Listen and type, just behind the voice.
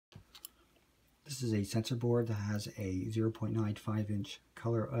This is a sensor board that has a 0.95 inch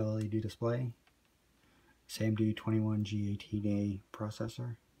color LED display, SAMD21G 18A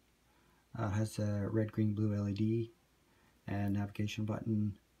processor. It has a red, green, blue LED, and navigation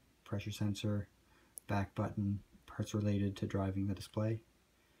button, pressure sensor, back button, parts related to driving the display.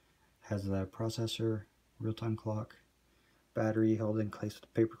 Has the processor, real-time clock, battery held in place with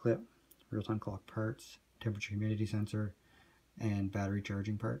a paper clip, real-time clock parts, temperature humidity sensor, and battery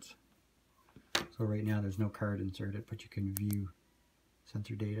charging parts. So right now there's no card inserted, but you can view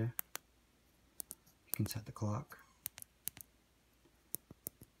sensor data. You can set the clock.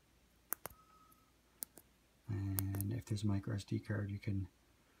 And if there's a micro SD card, you can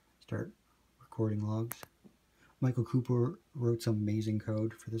start recording logs. Michael Cooper wrote some amazing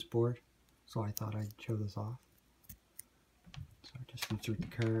code for this board, so I thought I'd show this off. So I just insert the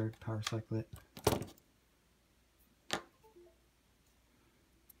card, power cycle it.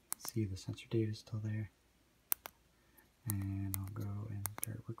 See, the sensor data is still there. And I'll go and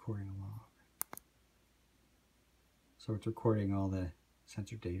start recording a log. So it's recording all the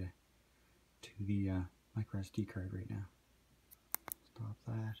sensor data to the micro SD card right now. Stop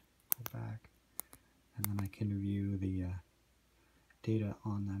that, go back, and then I can review the data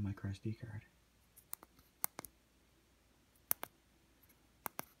on the micro SD card.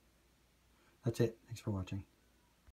 That's it. Thanks for watching.